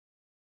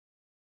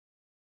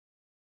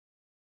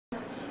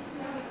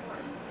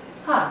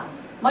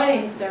My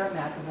name is Sarah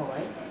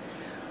McAvoy.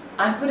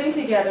 I'm putting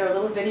together a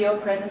little video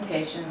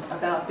presentation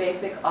about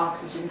basic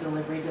oxygen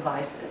delivery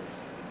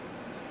devices.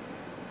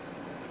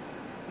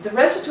 The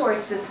respiratory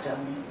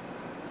system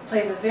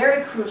plays a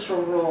very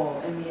crucial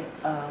role in the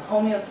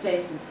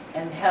homeostasis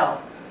and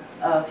health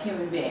of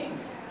human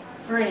beings,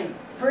 for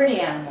any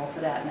animal for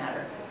that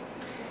matter.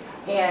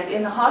 And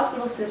in the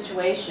hospital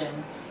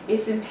situation,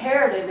 it's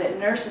imperative that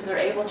nurses are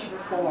able to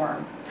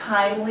perform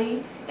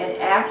timely and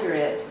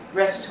accurate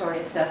respiratory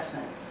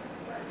assessments.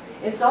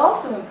 It's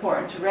also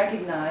important to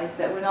recognize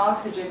that when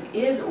oxygen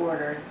is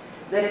ordered,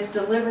 that it's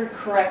delivered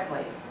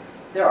correctly.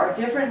 There are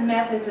different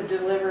methods of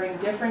delivering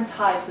different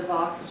types of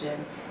oxygen,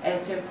 and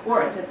it's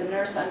important that the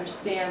nurse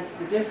understands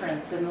the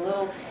difference and the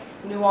little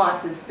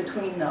nuances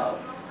between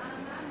those.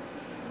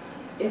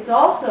 It's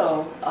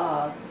also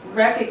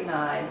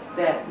recognized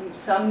that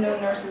some new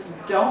nurses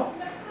don't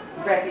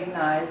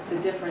recognize the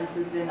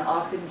differences in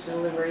oxygen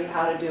delivery,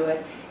 how to do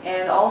it,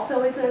 and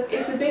also it's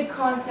a big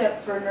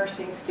concept for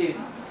nursing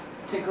students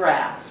to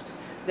grasp.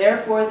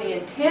 Therefore, the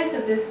intent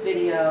of this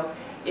video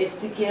is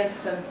to give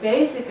some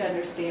basic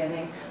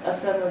understanding of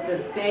some of the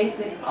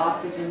basic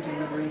oxygen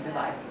delivery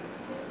devices.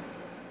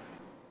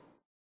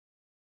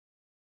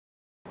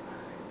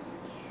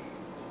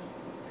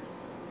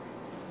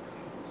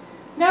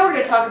 Now we're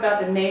going to talk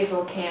about the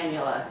nasal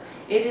cannula.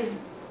 It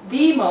is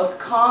the most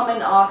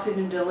common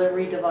oxygen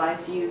delivery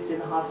device used in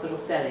the hospital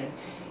setting.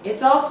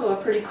 It's also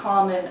a pretty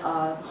common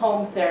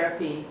home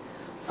therapy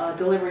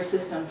delivery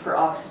system for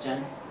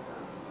oxygen.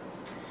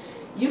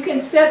 You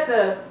can set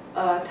the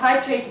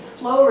titrate to the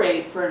flow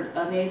rate for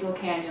a nasal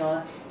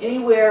cannula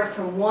anywhere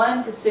from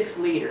 1 to 6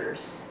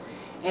 liters.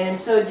 And in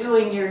so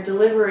doing, you're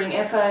delivering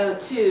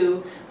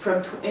FiO2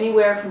 from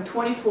anywhere from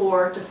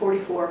 24 to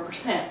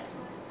 44%.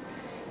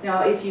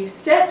 Now, if you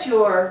set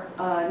your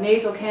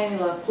nasal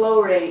cannula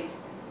flow rate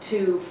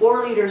to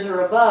 4 liters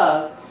or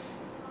above,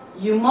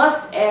 you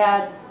must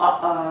add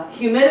a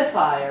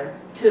humidifier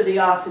to the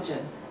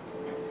oxygen.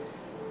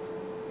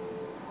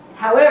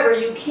 However,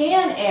 you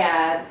can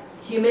add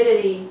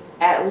humidity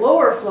at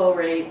lower flow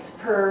rates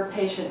per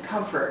patient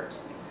comfort.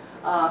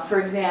 For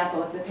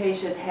example, if the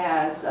patient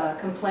has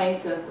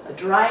complaints of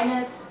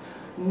dryness,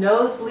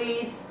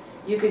 nosebleeds,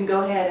 you can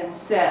go ahead and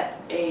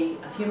set a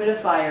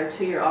humidifier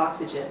to your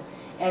oxygen.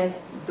 And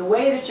the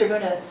way that you're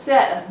going to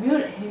set a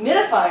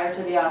humidifier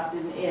to the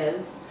oxygen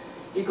is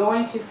you're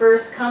going to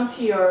first come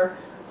to your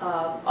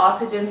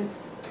oxygen.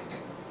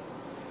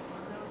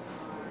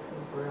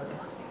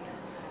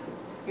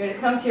 You're going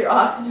to come to your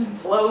oxygen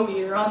flow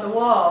meter on the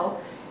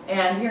wall,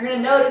 and you're going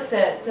to notice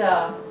that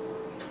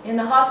in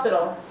the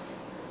hospital,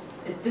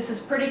 this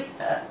is pretty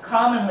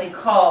commonly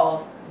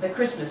called the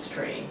Christmas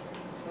tree.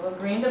 It's a little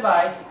green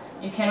device.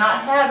 You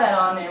cannot have that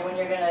on there when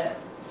you're going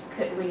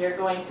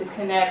to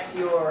connect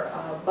your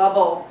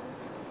bubble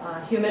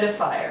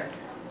humidifier.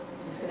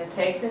 You're just going to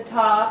take the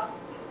top,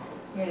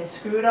 you're going to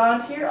screw it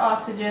onto your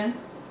oxygen.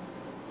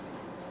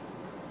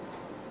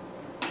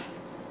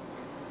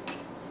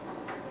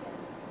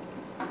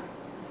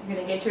 You're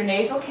going to get your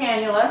nasal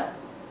cannula,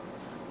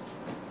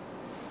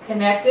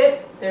 connect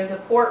it. There's a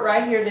port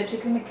right here that you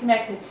can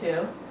connect it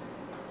to.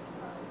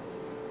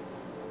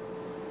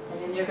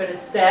 And then you're going to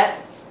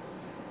set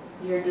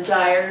your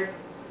desired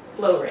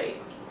flow rate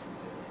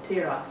to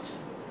your oxygen.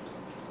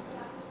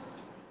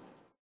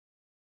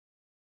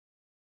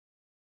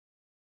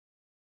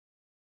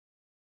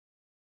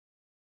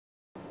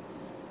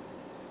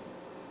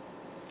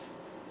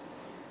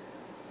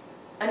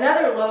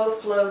 Another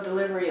low-flow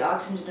delivery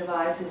oxygen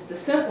device is the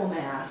simple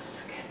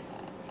mask.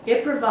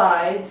 It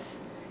provides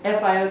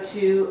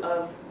FiO2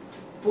 of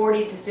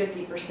 40 to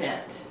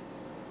 50%.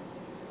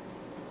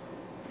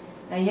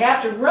 Now you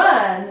have to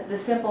run the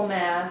simple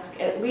mask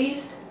at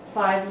least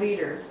 5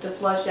 liters to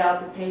flush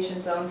out the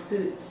patient's own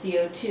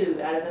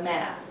CO2 out of the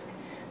mask.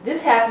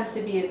 This happens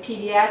to be a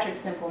pediatric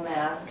simple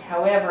mask.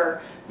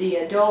 However, the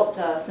adult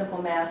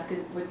simple mask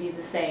would be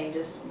the same,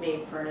 just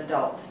made for an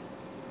adult.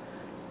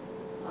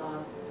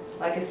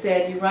 Like I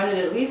said, you run it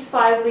at least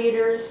 5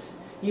 liters.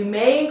 You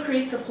may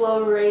increase the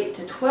flow rate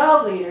to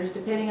 12 liters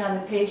depending on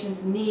the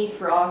patient's need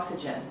for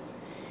oxygen.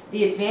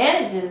 The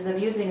advantages of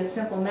using a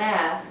simple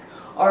mask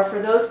are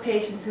for those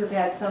patients who have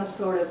had some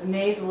sort of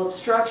nasal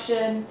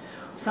obstruction,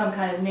 some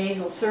kind of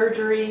nasal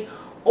surgery,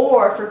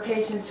 or for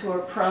patients who are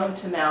prone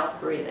to mouth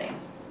breathing.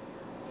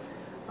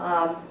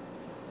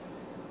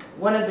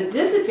 One of the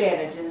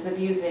disadvantages of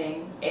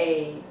using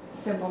a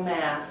simple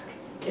mask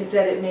is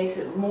that it makes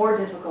it more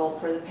difficult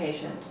for the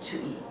patient to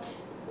eat.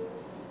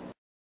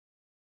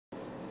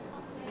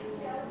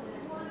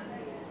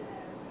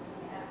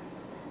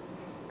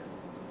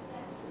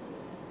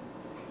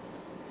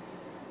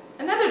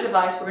 Another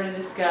device we're going to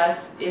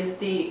discuss is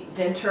the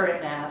Venturi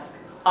mask,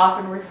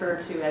 often referred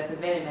to as the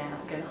Venti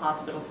mask in a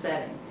hospital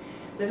setting.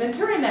 The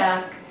Venturi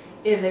mask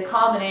is a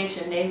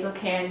combination nasal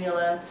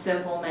cannula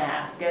simple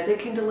mask, as it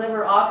can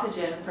deliver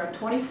oxygen from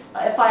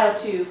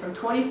FiO2 from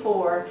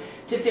 24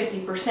 to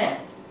 50%.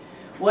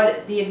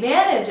 What the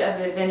advantage of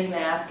a venti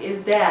mask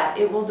is that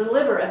it will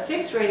deliver a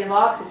fixed rate of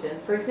oxygen.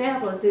 For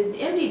example, if the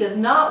MD does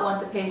not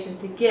want the patient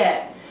to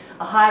get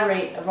a high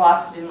rate of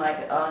oxygen like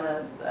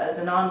as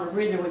a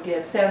non-rebreather would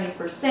give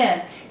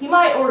 70%, he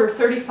might order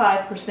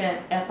 35%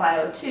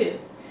 FiO2.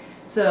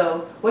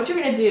 So what you're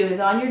going to do is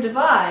on your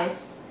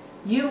device,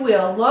 you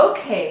will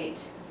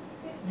locate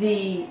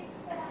the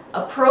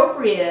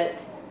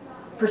appropriate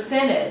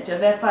percentage of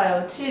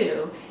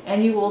FiO2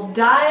 and you will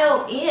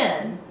dial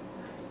in.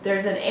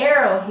 There's an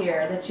arrow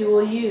here that you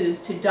will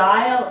use to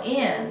dial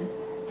in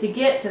to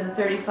get to the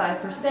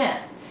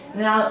 35%.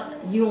 Now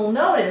you will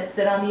notice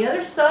that on the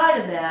other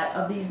side of that,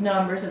 of these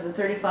numbers of the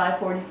 35,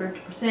 40,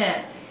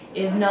 50%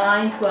 is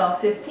 9,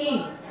 12,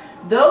 15.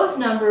 Those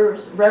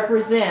numbers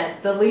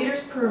represent the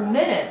liters per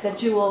minute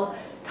that you will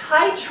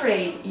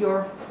titrate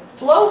your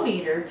flow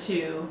meter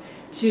to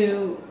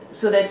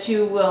so that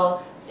you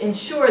will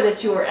ensure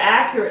that you are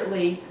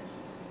accurately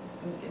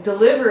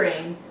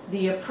delivering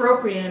the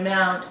appropriate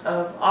amount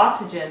of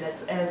oxygen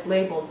that's as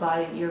labeled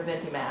by your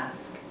venti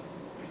mask.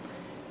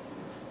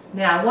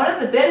 Now, one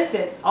of the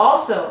benefits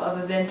also of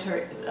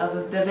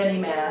the venti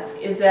mask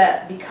is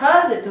that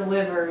because it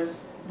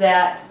delivers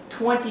that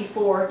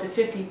 24 to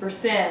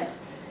 50%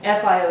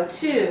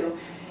 FiO2,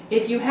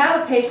 if you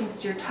have a patient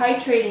that you're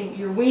titrating,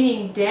 you're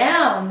weaning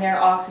down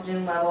their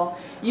oxygen level,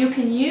 you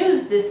can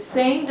use this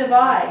same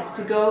device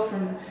to go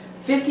from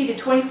 50 to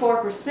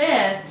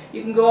 24%.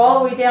 You can go all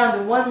the way down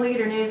to 1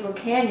 liter nasal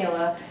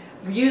cannula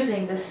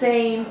using the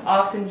same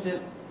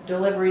oxygen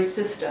delivery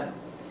system.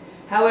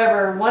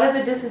 However, one of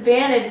the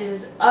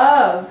disadvantages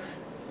of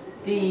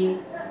the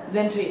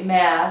venti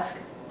mask,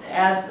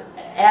 as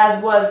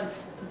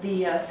was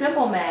the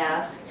simple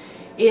mask,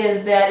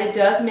 is that it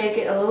does make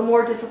it a little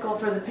more difficult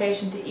for the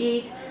patient to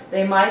eat.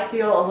 They might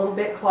feel a little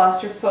bit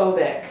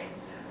claustrophobic.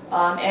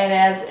 And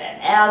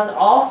as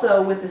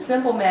also with the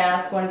simple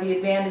mask, one of the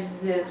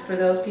advantages is for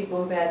those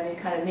people who've had any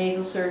kind of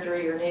nasal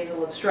surgery or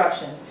nasal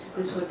obstruction,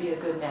 this would be a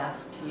good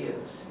mask to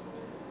use.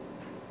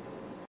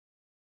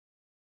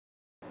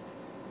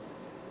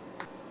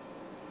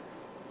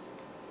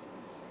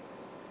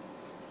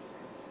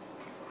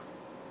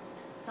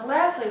 Now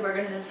lastly, we're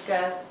going to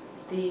discuss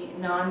the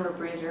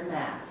non-rebreather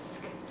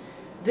mask.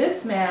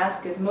 This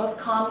mask is most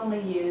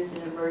commonly used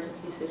in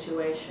emergency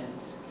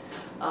situations.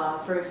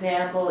 For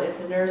example, if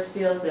the nurse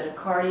feels that a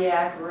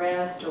cardiac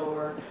arrest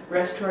or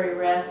respiratory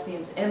arrest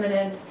seems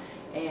imminent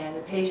and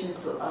the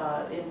patient's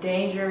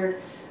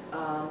endangered,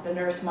 the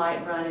nurse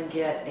might run and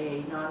get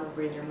a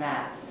non-rebreather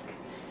mask.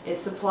 It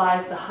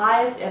supplies the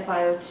highest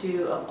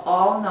FiO2 of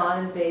all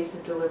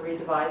non-invasive delivery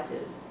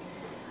devices.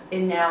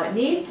 And now it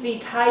needs to be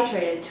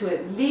titrated to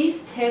at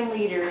least 10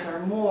 liters or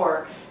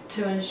more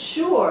to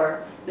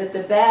ensure that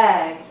the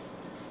bag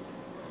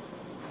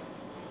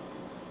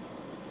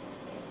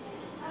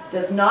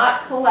does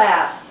not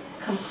collapse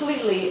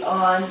completely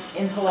on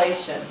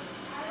inhalation.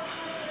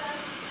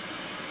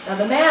 Now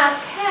the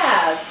mask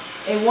has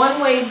a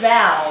one-way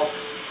valve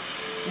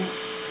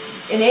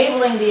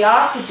enabling the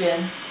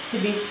oxygen to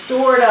be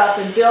stored up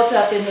and built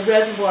up in the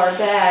reservoir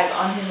bag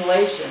on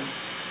inhalation.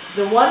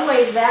 The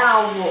one-way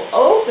valve will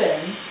open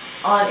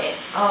on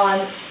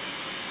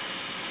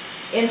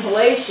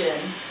inhalation,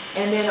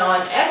 and then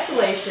on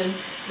exhalation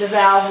the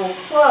valve will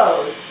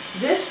close.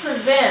 This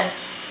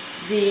prevents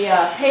the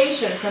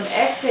patient from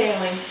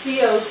exhaling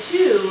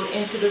CO2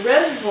 into the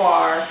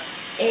reservoir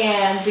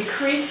and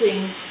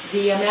decreasing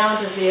the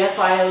amount of the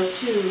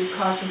FiO2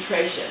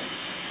 concentration.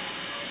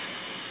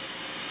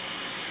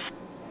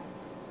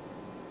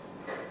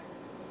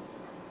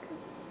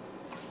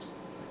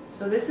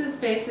 So this is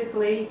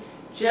basically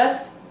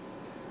just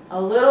a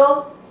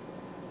little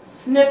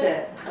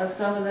snippet of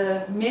some of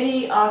the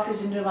many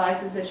oxygen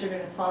devices that you're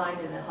going to find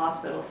in a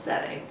hospital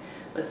setting.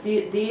 But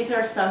see, these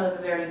are some of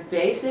the very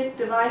basic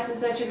devices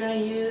that you're going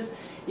to use.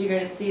 You're going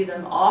to see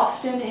them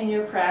often in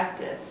your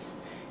practice.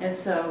 And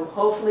so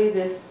hopefully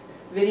this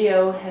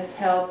video has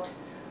helped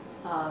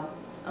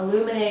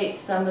illuminate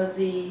some of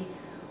the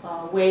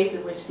ways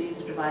in which these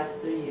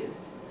devices are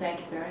used. Thank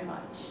you very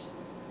much.